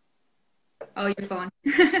wrong. Oh, your phone.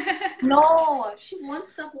 No, she won't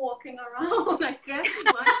stop walking around. I guess she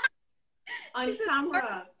wants on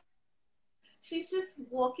camera. She's just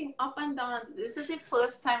walking up and down. This is the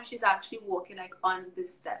first time she's actually walking like on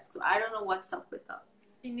this desk. So I don't know what's up with her.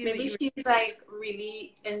 Maybe she's like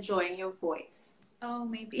really enjoying your voice. Oh,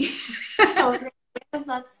 maybe. So where is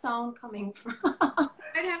that sound coming from?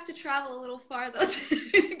 I'd have to travel a little far though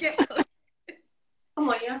to get close. Come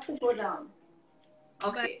on, you have to go down.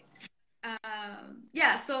 Okay. But,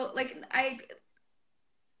 yeah, so like I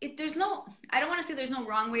don't want to say there's no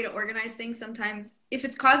wrong way to organize things. Sometimes if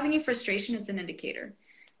it's causing you frustration, it's an indicator.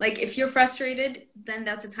 Like if you're frustrated, then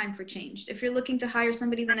that's a time for change. If you're looking to hire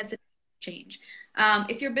somebody, then it's a change.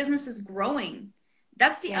 If your business is growing,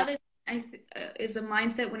 that's the other thing is a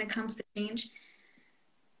mindset when it comes to change.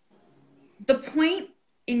 The point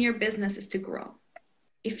in your business is to grow.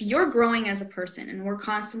 If you're growing as a person and we're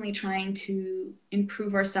constantly trying to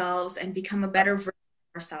improve ourselves and become a better version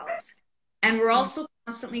of ourselves, and we're also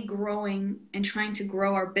constantly growing and trying to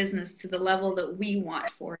grow our business to the level that we want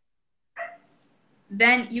for it,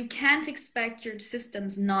 then you can't expect your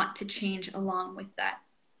systems not to change along with that,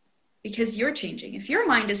 because you're changing. If your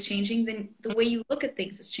mind is changing, then the way you look at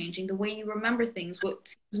things is changing, the way you remember things, what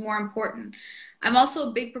is more important. I'm also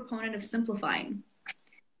a big proponent of simplifying,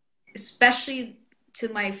 especially to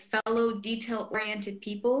my fellow detail-oriented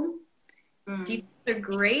people. Details are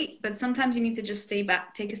great, but sometimes you need to just take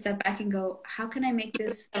a step back and go, how can I make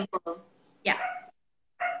this simple? Yeah.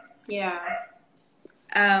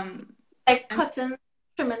 Like cutting,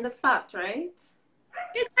 trimming the fat, right?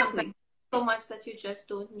 Exactly. So much that you just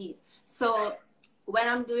don't need. So when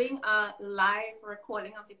I'm doing a live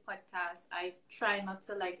recording of the podcast, I try not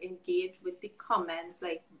to like engage with the comments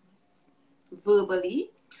like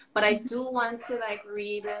verbally, but I do want to like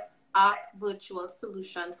read Arc Virtual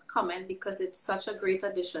Solutions comment because it's such a great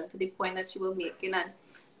addition to the point that you were making. And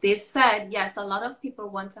they said, yes, a lot of people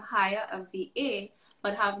want to hire a VA,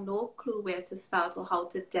 but have no clue where to start or how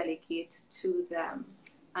to delegate to them.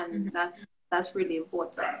 And that's really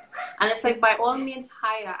important. And it's like, by all means,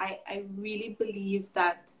 hire. I really believe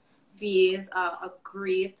that VAs are a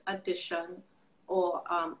great addition or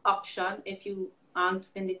option if you aren't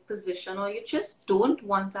in the position or you just don't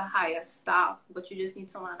want to hire staff, but you just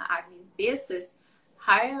need someone on an admin basis.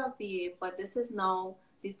 Hire a VA, but this is now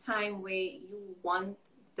the time where you want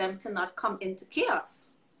them to not come into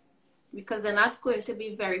chaos, because then that's going to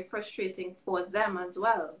be very frustrating for them as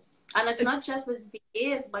well. And it's not just with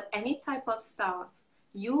VAs, but any type of staff.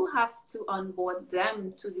 You have to onboard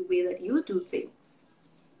them to the way that you do things.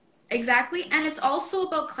 Exactly. And it's also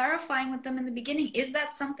about clarifying with them in the beginning. Is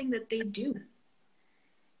that something that they do?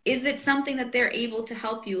 Is it something that they're able to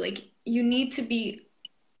help you? Like, you need to be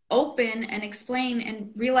open and explain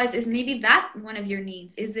and realize, is maybe that one of your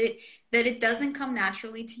needs? Is it that it doesn't come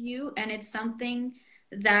naturally to you and it's something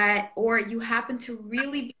that, or you happen to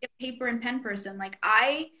really be a paper and pen person? Like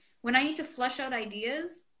when I need to flush out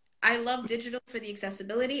ideas, I love digital for the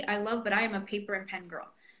accessibility. but I am a paper and pen girl.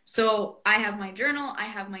 So I have my journal, I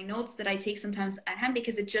have my notes that I take sometimes at hand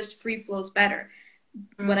because it just free flows better.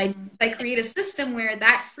 What I create a system where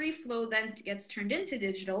that free flow then gets turned into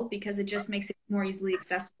digital because it just makes it more easily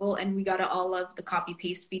accessible, and we gotta all love the copy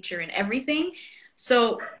paste feature and everything.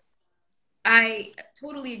 So I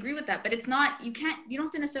totally agree with that, but it's not, you don't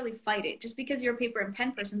have to necessarily fight it. Just because you're a paper and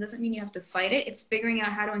pen person doesn't mean you have to fight it. It's figuring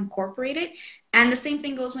out how to incorporate it. And the same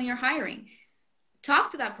thing goes when you're hiring.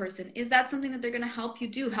 Talk to that person. Is that something that they're going to help you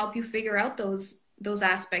do, help you figure out those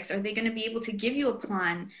aspects? Are they going to be able to give you a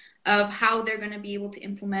plan of how they're going to be able to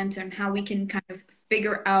implement, and how we can kind of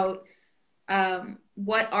figure out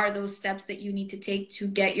what are those steps that you need to take to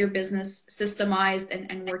get your business systemized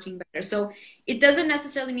and working better. So it doesn't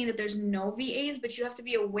necessarily mean that there's no VAs, but you have to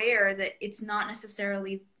be aware that it's not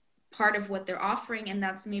necessarily part of what they're offering, and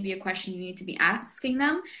that's maybe a question you need to be asking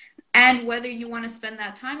them, and whether you want to spend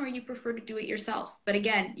that time or you prefer to do it yourself. But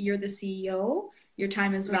again, you're the CEO, your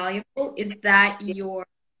time is valuable. Is that your...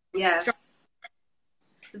 Yes.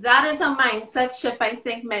 That is a mindset shift I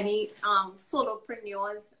think many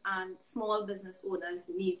solopreneurs and small business owners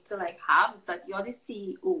need to have. It's that you're the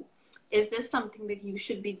CEO. Is this something that you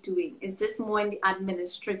should be doing? Is this more in the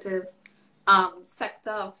administrative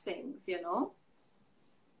sector of things,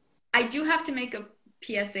 I do have to make a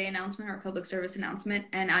PSA announcement or a public service announcement,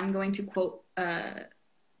 and I'm going to quote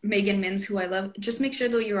Megan Mins, who I love. Just make sure,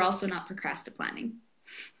 though, you're also not procrastinating.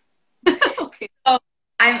 Okay. So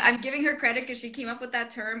I'm giving her credit because she came up with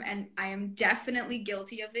that term, and I am definitely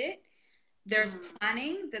guilty of it. There's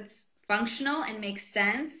planning that's functional and makes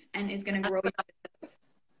sense and is going to grow your business.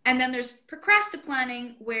 And then there's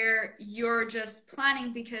procrastinating, where you're just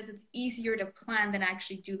planning because it's easier to plan than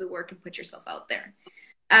actually do the work and put yourself out there.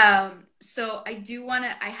 So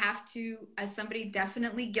I have to, as somebody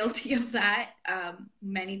definitely guilty of that,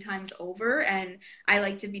 many times over, and I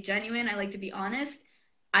like to be genuine. I like to be honest.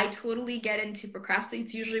 I totally get into procrastinating.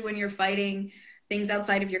 It's usually when you're fighting things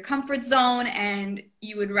outside of your comfort zone and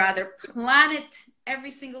you would rather plan it,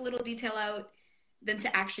 every single little detail out, than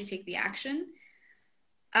to actually take the action.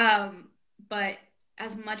 But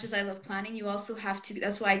as much as I love planning, you also have to,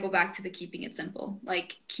 that's why I go back to the keeping it simple,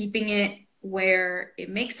 like keeping it where it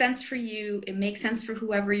makes sense for you, it makes sense for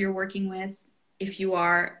whoever you're working with, if you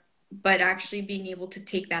are, but actually being able to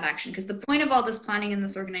take that action. Because the point of all this planning in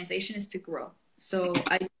this organization is to grow. So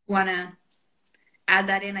I want to add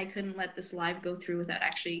that in. I couldn't let this live go through without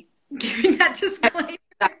actually giving that disclaimer.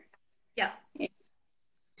 Yeah.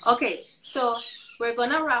 Okay, so we're going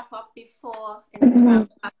to wrap up before Instagram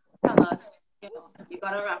tell us, you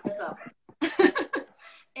got to wrap it up.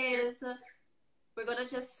 We're going to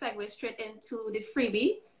just segue straight into the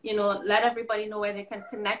freebie. Let everybody know where they can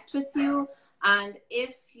connect with you. And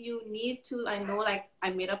if you need to, I know, I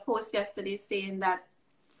made a post yesterday saying that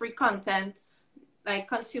free content,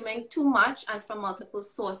 consuming too much and from multiple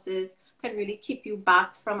sources, can really keep you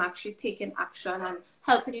back from actually taking action and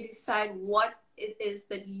helping you decide what it is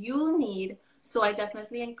that you need. So I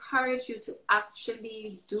definitely encourage you to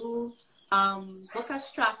actually book a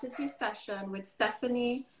strategy session with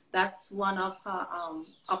Stephanie. That's one of her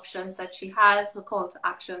options that she has, her call to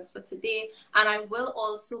actions for today. And I will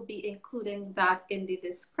also be including that in the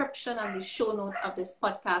description and the show notes of this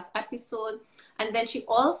podcast episode. And then she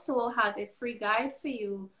also has a free guide for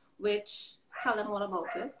you, which, tell them all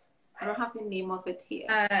about it. I don't have the name of it here.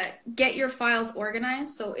 Get your files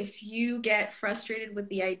organized. So if you get frustrated with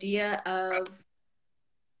the idea of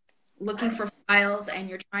looking for files and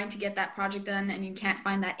you're trying to get that project done and you can't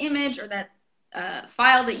find that image or that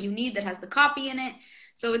file that you need that has the copy in it.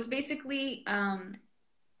 So it's basically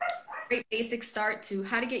great basic start to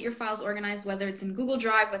how to get your files organized, whether it's in Google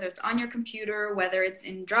Drive, whether it's on your computer, whether it's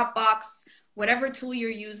in Dropbox, whatever tool you're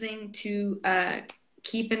using to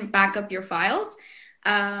keep and back up your files.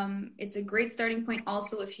 It's a great starting point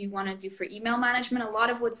also if you want to do for email management. A lot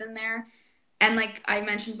of what's in there, and like I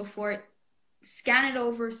mentioned before, scan it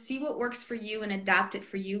over, see what works for you, and adapt it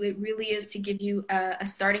for you. It really is to give you a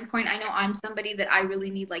starting point. I know I'm somebody that I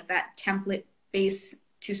really need like that template base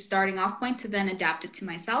to starting off point to then adapt it to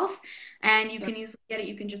myself. And you can easily get it.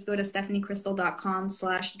 You can just go to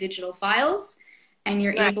stephaniecrystal.com/digital files, and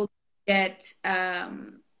you're Right. able to get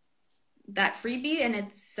that freebie. And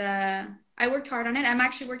it's I worked hard on it. I'm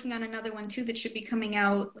actually working on another one too that should be coming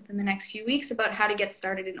out within the next few weeks about how to get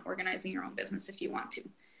started in organizing your own business if you want to.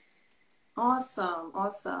 Awesome,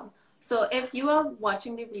 awesome. So if you are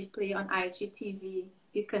watching the replay on IGTV,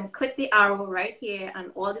 you can click the arrow right here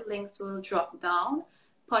and all the links will drop down.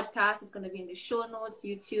 Podcast is going to be in the show notes.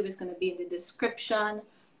 YouTube is going to be in the description.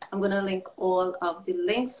 I'm going to link all of the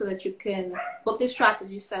links so that you can book the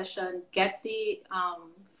strategy session, get the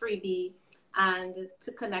freebie, and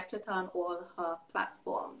to connect with her on all her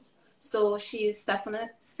platforms. So she's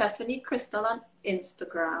Stephanie Crystal on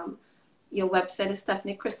Instagram. Your website is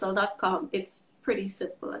stephaniecrystal.com. It's pretty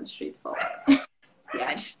simple and straightforward.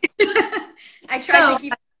 Yeah. I tried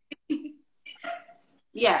to keep.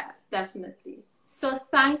 Yeah, definitely. So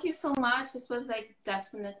thank you so much. This was like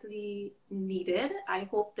definitely needed. I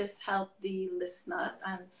hope this helped the listeners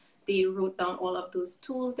and they wrote down all of those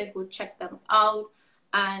tools. They go check them out.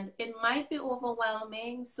 And it might be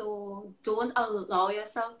overwhelming, so don't allow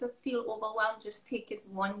yourself to feel overwhelmed. Just take it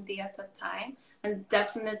one day at a time. And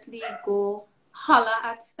definitely go holler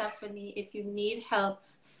at Stephanie if you need help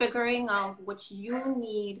figuring out what you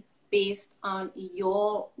need based on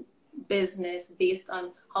your business, based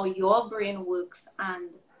on how your brain works and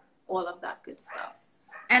all of that good stuff.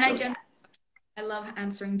 And I love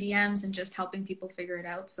answering DMs and just helping people figure it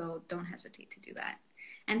out. So don't hesitate to do that.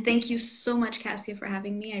 And thank you so much, Cassia, for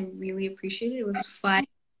having me. I really appreciate it. It was fun.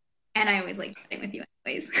 And I always like chatting with you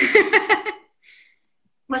anyways.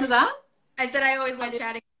 What's that? I said I always like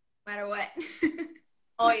chatting no matter what.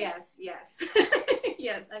 Oh, yes, yes.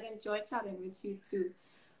 Yes, I enjoy chatting with you too.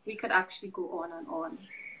 We could actually go on and on.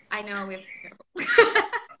 I know, we have to be careful.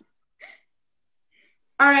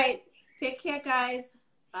 All right. Take care, guys.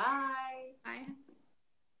 Bye.